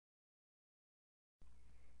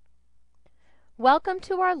Welcome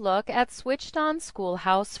to our look at Switched On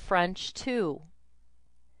Schoolhouse French 2.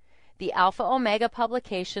 The Alpha Omega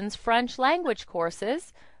Publications French language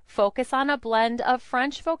courses focus on a blend of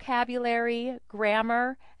French vocabulary,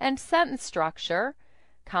 grammar, and sentence structure,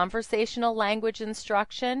 conversational language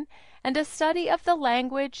instruction, and a study of the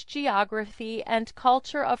language, geography, and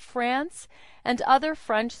culture of France and other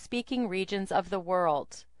French-speaking regions of the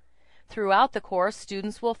world. Throughout the course,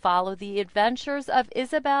 students will follow the adventures of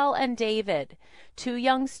Isabelle and David, two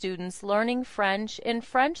young students learning French in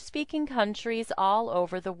French-speaking countries all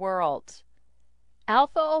over the world.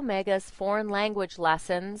 Alpha Omega's foreign language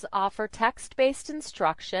lessons offer text-based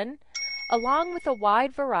instruction, along with a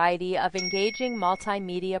wide variety of engaging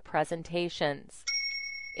multimedia presentations.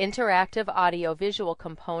 Interactive audio-visual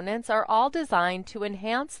components are all designed to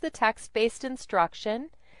enhance the text-based instruction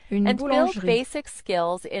and build basic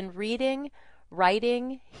skills in reading,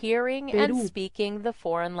 writing, hearing, and speaking the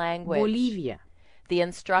foreign language. Bolivia, The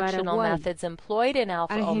instructional Paraguay, methods employed in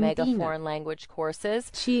Alpha Omega Argentina, foreign language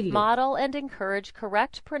courses Chile, model and encourage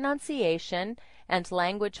correct pronunciation and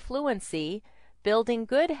language fluency, building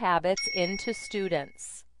good habits into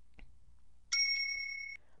students.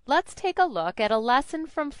 Let's take a look at a lesson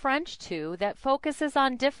from French 2 that focuses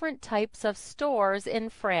on different types of stores in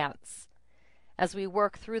France. As we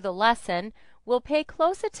work through the lesson, we'll pay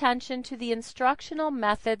close attention to the instructional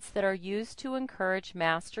methods that are used to encourage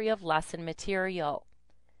mastery of lesson material.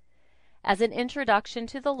 As an introduction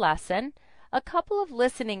to the lesson, a couple of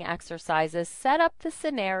listening exercises set up the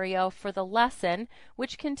scenario for the lesson,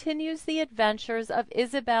 which continues the adventures of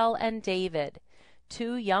Isabelle and David,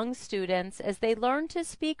 two young students as they learn to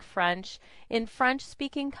speak French in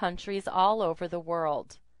French-speaking countries all over the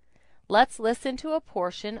world. Let's listen to a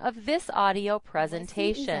portion of this audio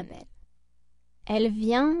presentation. Voici Isabelle. Elle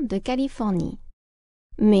vient de Californie.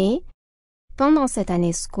 Mais, pendant cette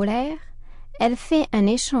année scolaire, elle fait un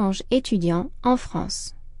échange étudiant en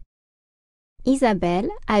France. Isabelle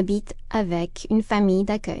habite avec une famille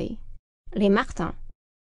d'accueil, les Martins.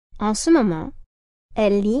 En ce moment,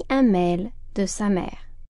 elle lit un mail de sa mère.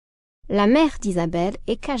 La mère d'Isabelle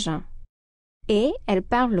est cajun et elle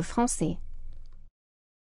parle le français.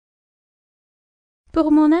 Pour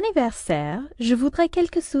mon anniversaire, je voudrais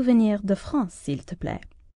quelques souvenirs de France, s'il te plaît.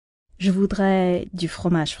 Je voudrais du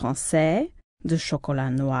fromage français, du chocolat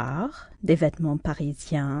noir, des vêtements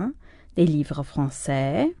parisiens, des livres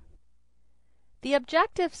français. The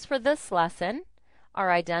objectives for this lesson are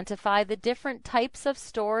identify the different types of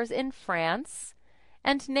stores in France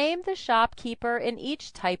and name the shopkeeper in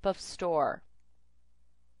each type of store.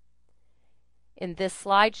 In this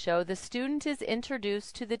slideshow, the student is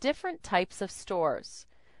introduced to the different types of stores.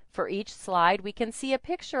 For each slide, we can see a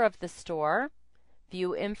picture of the store,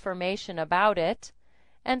 view information about it,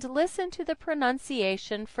 and listen to the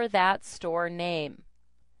pronunciation for that store name.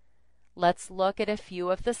 Let's look at a few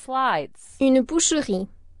of the slides. Une boucherie.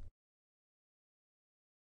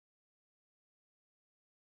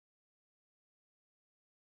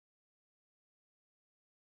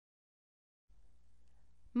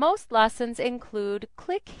 Most lessons include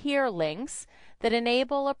click here links that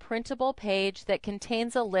enable a printable page that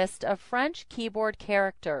contains a list of French keyboard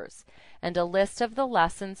characters and a list of the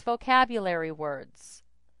lesson's vocabulary words.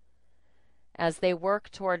 As they work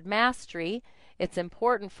toward mastery, it's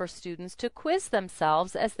important for students to quiz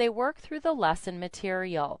themselves as they work through the lesson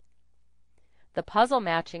material. The puzzle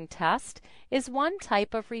matching test is one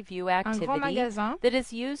type of review activity that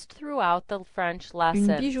is used throughout the French lessons.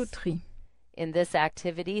 une bijouterie, In this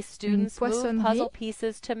activity, students move poissonnerie, puzzle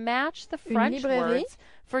pieces to match the French librairie, words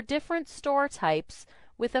for different store types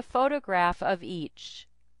with a photograph of each.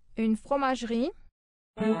 une fromagerie,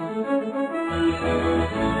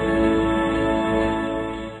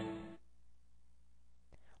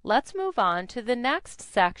 Let's move on to the next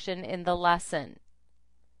section in the lesson.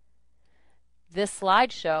 This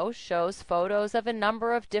slideshow shows photos of a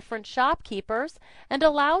number of different shopkeepers and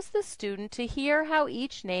allows the student to hear how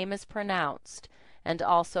each name is pronounced, and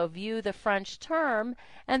also view the French term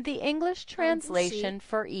and the English translation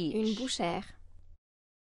for Une each. bouchère.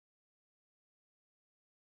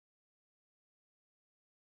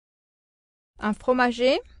 un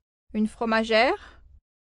fromager, une fromagère,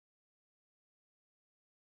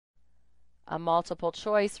 A multiple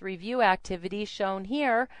choice review activity shown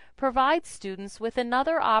here provides students with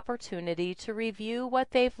another opportunity to review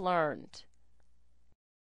what they've learned.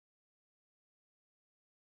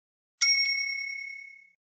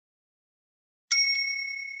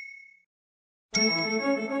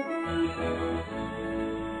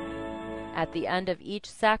 At the end of each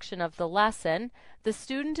section of the lesson, the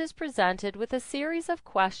student is presented with a series of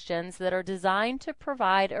questions that are designed to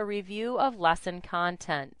provide a review of lesson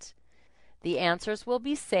content. The answers will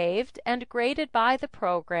be saved and graded by the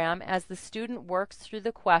program as the student works through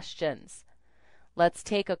the questions. Let's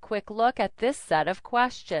take a quick look at this set of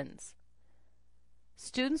questions.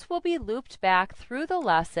 Students will be looped back through the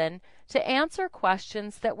lesson to answer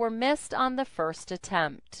questions that were missed on the first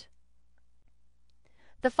attempt.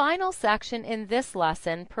 The final section in this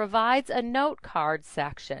lesson provides a note card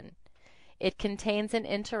section. It contains an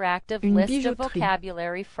interactive list of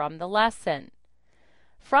vocabulary from the lesson.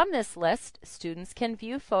 From this list, students can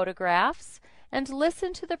view photographs and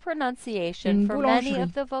listen to the pronunciation for many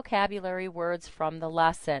of the vocabulary words from the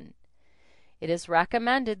lesson. It is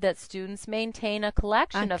recommended that students maintain a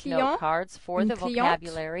collection of note cards for the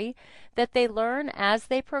vocabulary that they learn as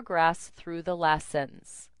they progress through the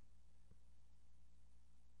lessons.